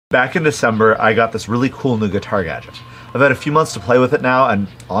Back in December, I got this really cool new guitar gadget. I've had a few months to play with it now, and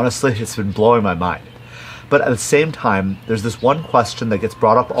honestly, it's been blowing my mind. But at the same time, there's this one question that gets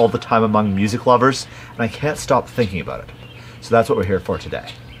brought up all the time among music lovers, and I can't stop thinking about it. So that's what we're here for today.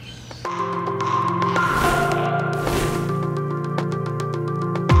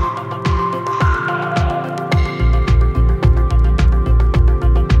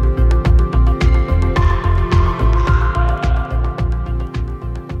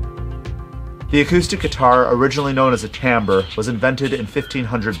 The acoustic guitar, originally known as a timbre, was invented in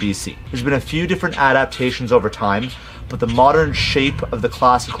 1500 BC. There's been a few different adaptations over time, but the modern shape of the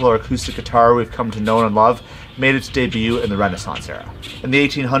classical or acoustic guitar we've come to know and love made its debut in the Renaissance era. In the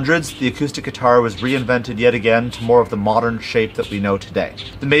 1800s, the acoustic guitar was reinvented yet again to more of the modern shape that we know today.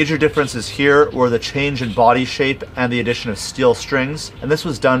 The major differences here were the change in body shape and the addition of steel strings, and this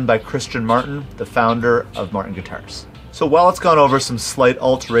was done by Christian Martin, the founder of Martin Guitars. So while it's gone over some slight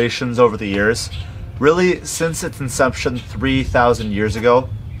alterations over the years, really since its inception 3,000 years ago,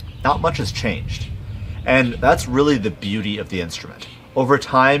 not much has changed. And that's really the beauty of the instrument. Over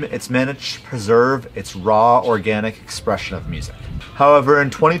time, it's managed to preserve its raw, organic expression of music. However, in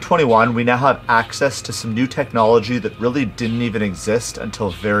 2021, we now have access to some new technology that really didn't even exist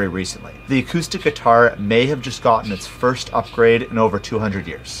until very recently. The acoustic guitar may have just gotten its first upgrade in over 200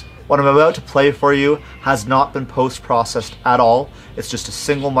 years. What I'm about to play for you has not been post-processed at all. It's just a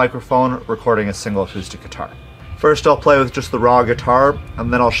single microphone recording a single acoustic guitar. First I'll play with just the raw guitar,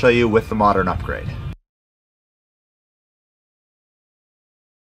 and then I'll show you with the modern upgrade.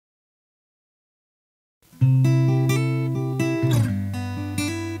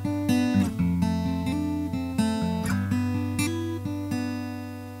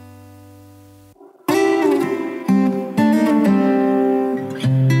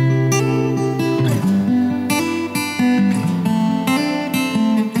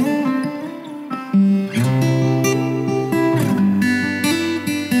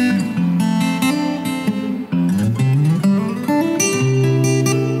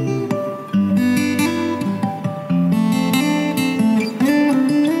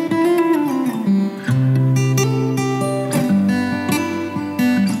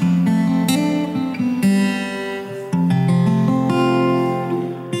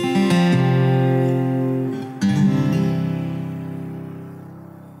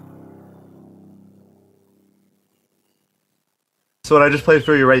 So what I just played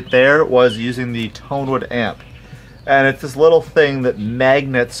for you right there was using the Tonewood amp. And it's this little thing that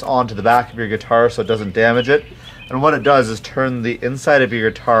magnets onto the back of your guitar so it doesn't damage it. And what it does is turn the inside of your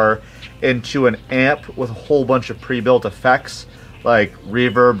guitar into an amp with a whole bunch of pre-built effects like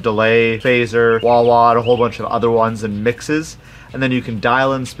reverb, delay, phaser, wah-wah, and a whole bunch of other ones and mixes. And then you can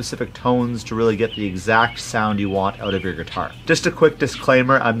dial in specific tones to really get the exact sound you want out of your guitar. Just a quick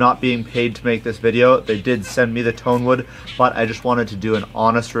disclaimer, I'm not being paid to make this video. They did send me the Tonewood, but I just wanted to do an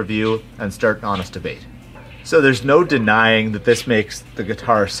honest review and start an honest debate. So there's no denying that this makes the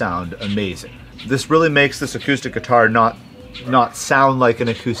guitar sound amazing. This really makes this acoustic guitar not sound like an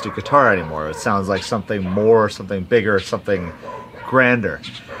acoustic guitar anymore. It sounds like something more, something bigger, something grander.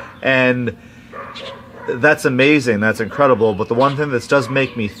 And that's amazing, that's incredible, but the one thing that does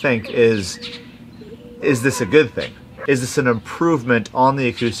make me think is this a good thing? Is this an improvement on the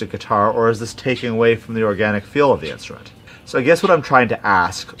acoustic guitar, or is this taking away from the organic feel of the instrument? So I guess what I'm trying to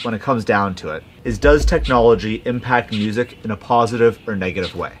ask when it comes down to it is, does technology impact music in a positive or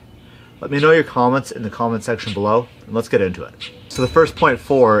negative way? Let me know your comments in the comment section below, and let's get into it. So the first point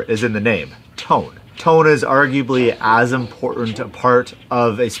 4 is in the name, tone. Tone is arguably as important a part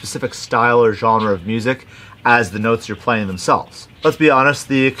of a specific style or genre of music as the notes you're playing themselves. Let's be honest,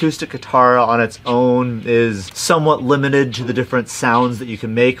 the acoustic guitar on its own is somewhat limited to the different sounds that you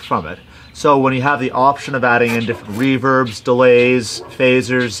can make from it. So when you have the option of adding in different reverbs, delays,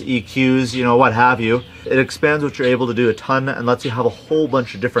 phasers, EQs, you know, what have you, it expands what you're able to do a ton and lets you have a whole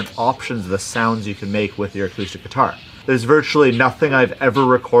bunch of different options of the sounds you can make with your acoustic guitar. There's virtually nothing I've ever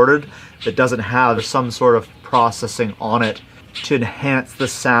recorded that doesn't have some sort of processing on it to enhance the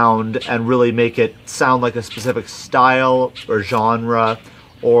sound and really make it sound like a specific style or genre,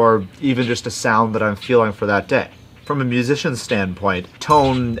 or even just a sound that I'm feeling for that day. From a musician's standpoint,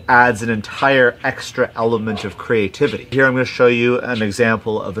 tone adds an entire extra element of creativity. Here I'm going to show you an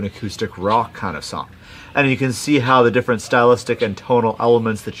example of an acoustic rock kind of song. And you can see how the different stylistic and tonal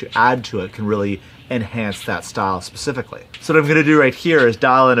elements that you add to it can really enhance that style specifically. So what I'm going to do right here is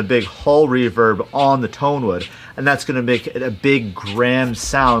dial in a big hull reverb on the Tonewood, and that's going to make it a big grand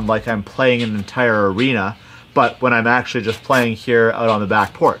sound like I'm playing an entire arena, but when I'm actually just playing here out on the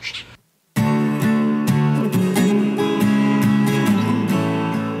back porch.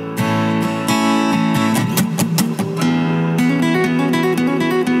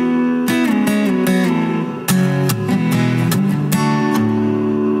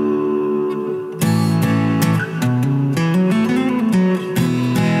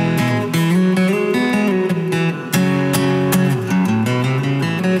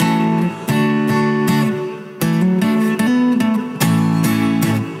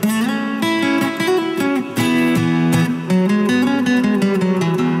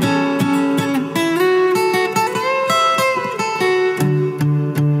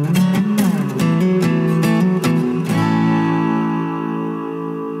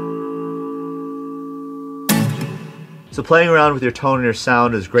 playing around with your tone and your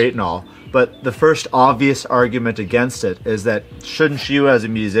sound is great and all, but the first obvious argument against it is that shouldn't you as a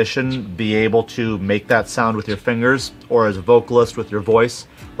musician be able to make that sound with your fingers, or as a vocalist with your voice,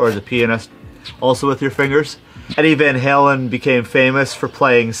 or as a pianist also with your fingers? Eddie Van Halen became famous for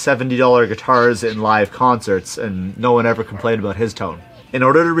playing $70 guitars in live concerts, and no one ever complained about his tone. In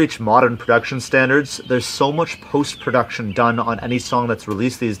order to reach modern production standards, there's so much post-production done on any song that's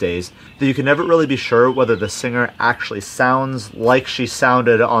released these days that you can never really be sure whether the singer actually sounds like she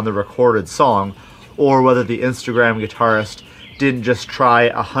sounded on the recorded song, or whether the Instagram guitarist didn't just try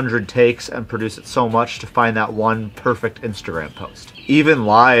 100 takes and produce it so much to find that one perfect Instagram post. Even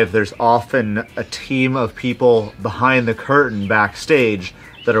live, there's often a team of people behind the curtain backstage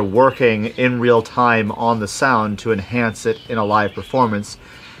that are working in real time on the sound to enhance it in a live performance,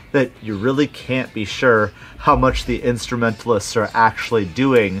 that you really can't be sure how much the instrumentalists are actually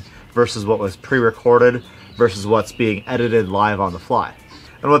doing versus what was pre-recorded versus what's being edited live on the fly.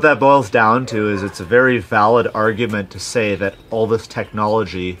 And what that boils down to is it's a very valid argument to say that all this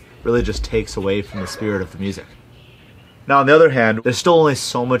technology really just takes away from the spirit of the music. Now, on the other hand, there's still only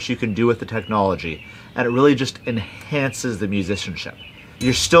so much you can do with the technology, and it really just enhances the musicianship.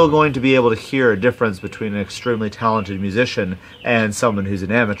 You're still going to be able to hear a difference between an extremely talented musician and someone who's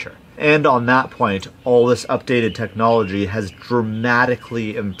an amateur. And on that point, all this updated technology has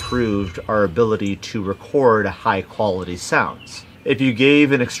dramatically improved our ability to record high quality sounds. If you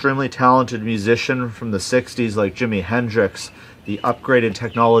gave an extremely talented musician from the 60s like Jimi Hendrix the upgraded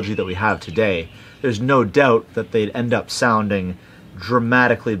technology that we have today, there's no doubt that they'd end up sounding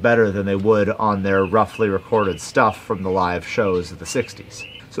dramatically better than they would on their roughly recorded stuff from the live shows of the 60s.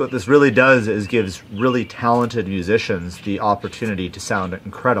 So what this really does is gives really talented musicians the opportunity to sound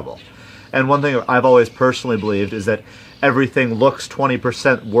incredible. And one thing I've always personally believed is that everything looks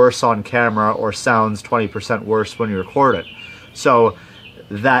 20% worse on camera or sounds 20% worse when you record it. So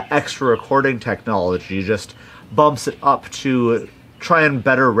that extra recording technology just bumps it up to try and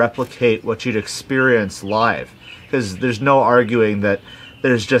better replicate what you'd experience live. Because there's no arguing that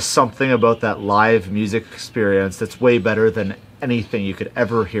there's just something about that live music experience that's way better than anything you could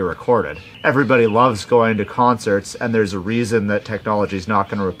ever hear recorded. Everybody loves going to concerts, and there's a reason that technology is not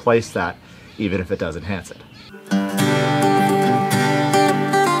going to replace that, even if it does enhance it.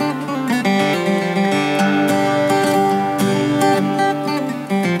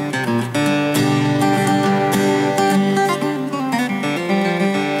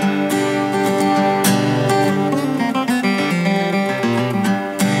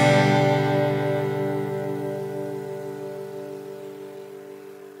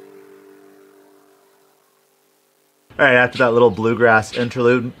 Alright, after that little bluegrass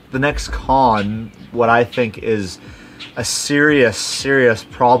interlude, the next con, what I think is a serious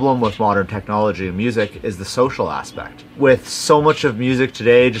problem with modern technology and music, is the social aspect. With so much of music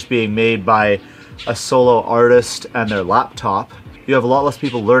today just being made by a solo artist and their laptop, you have a lot less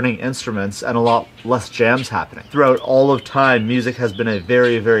people learning instruments and a lot less jams happening. Throughout all of time, music has been a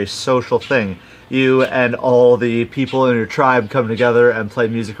very social thing. You and all the people in your tribe come together and play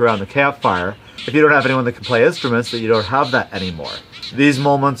music around the campfire. If you don't have anyone that can play instruments, that you don't have that anymore. These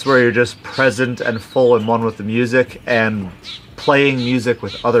moments where you're just present and full and one with the music and playing music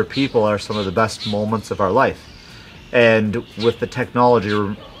with other people are some of the best moments of our life. And with the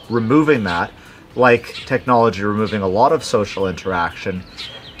technology removing that, like technology removing a lot of social interaction,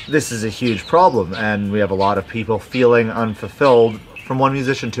 this is a huge problem, and we have a lot of people feeling unfulfilled. From one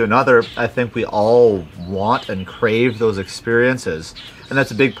musician to another, I think we all want and crave those experiences, and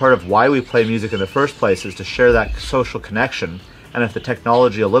that's a big part of why we play music in the first place, is to share that social connection. And if the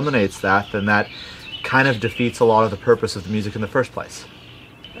technology eliminates that, then that kind of defeats a lot of the purpose of the music in the first place.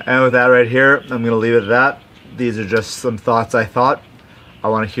 And with that right here, I'm going to leave it at that. These are just some thoughts I thought. I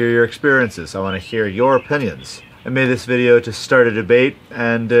want to hear your experiences. I want to hear your opinions. I made this video to start a debate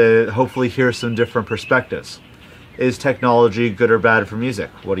and hopefully hear some different perspectives. Is technology good or bad for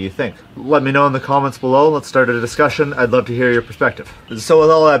music? What do you think? Let me know in the comments below. Let's start a discussion. I'd love to hear your perspective. So with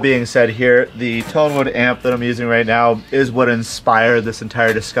all that being said here, the Tonewood amp that I'm using right now is what inspired this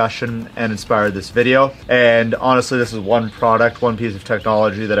entire discussion and inspired this video. And honestly, this is one product, one piece of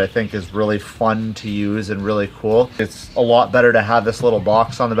technology that I think is really fun to use and really cool. It's a lot better to have this little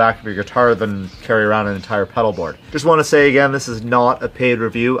box on the back of your guitar than carry around an entire pedal board. Just want to say again, this is not a paid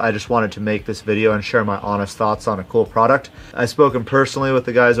review. I just wanted to make this video and share my honest thoughts on a cool product. I've spoken personally with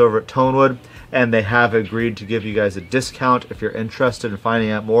the guys over at Tonewood, and they have agreed to give you guys a discount. If you're interested in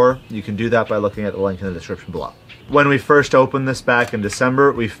finding out more, you can do that by looking at the link in the description below. When we first opened this back in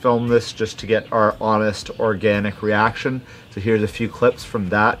December, we filmed this just to get our honest, organic reaction. So here's a few clips from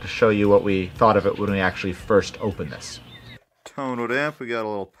that to show you what we thought of it when we actually first opened this. Tonewood amp. We got a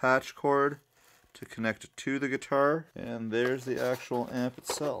little patch cord to connect it to the guitar, and there's the actual amp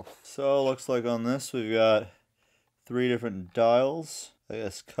itself. So looks like on this we've got 3 different dials. I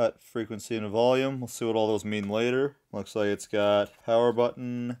guess cut, frequency, and volume. We'll see what all those mean later. Looks like it's got power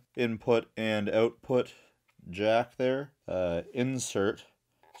button, input and output jack there, insert,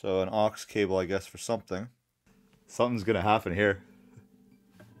 so an aux cable I guess for something. Something's gonna happen here.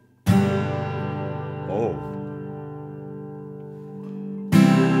 Oh.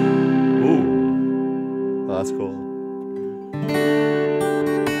 Ooh. Oh, that's cool.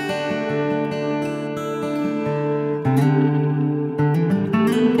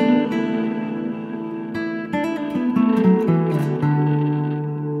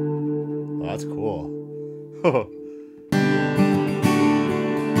 Oh, that's cool.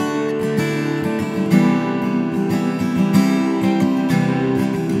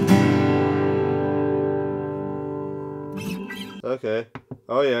 Okay.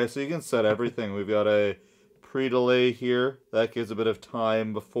 Oh yeah, so you can set everything. We've got a pre-delay here. That gives a bit of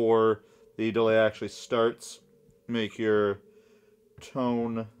time before the delay actually starts. Make your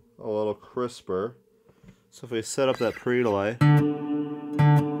tone a little crisper. So if we set up that pre-delay.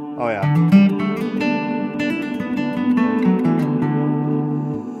 Oh yeah.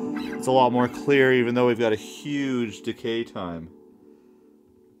 It's a lot more clear even though we've got a huge decay time.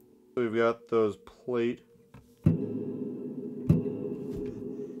 We've got those plate.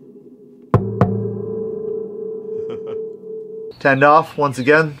 Turned off. Once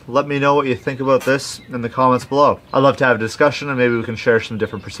again, let me know what you think about this in the comments below. I'd love to have a discussion and maybe we can share some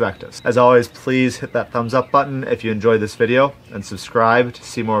different perspectives. As always, please hit that thumbs up button if you enjoyed this video and subscribe to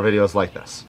see more videos like this.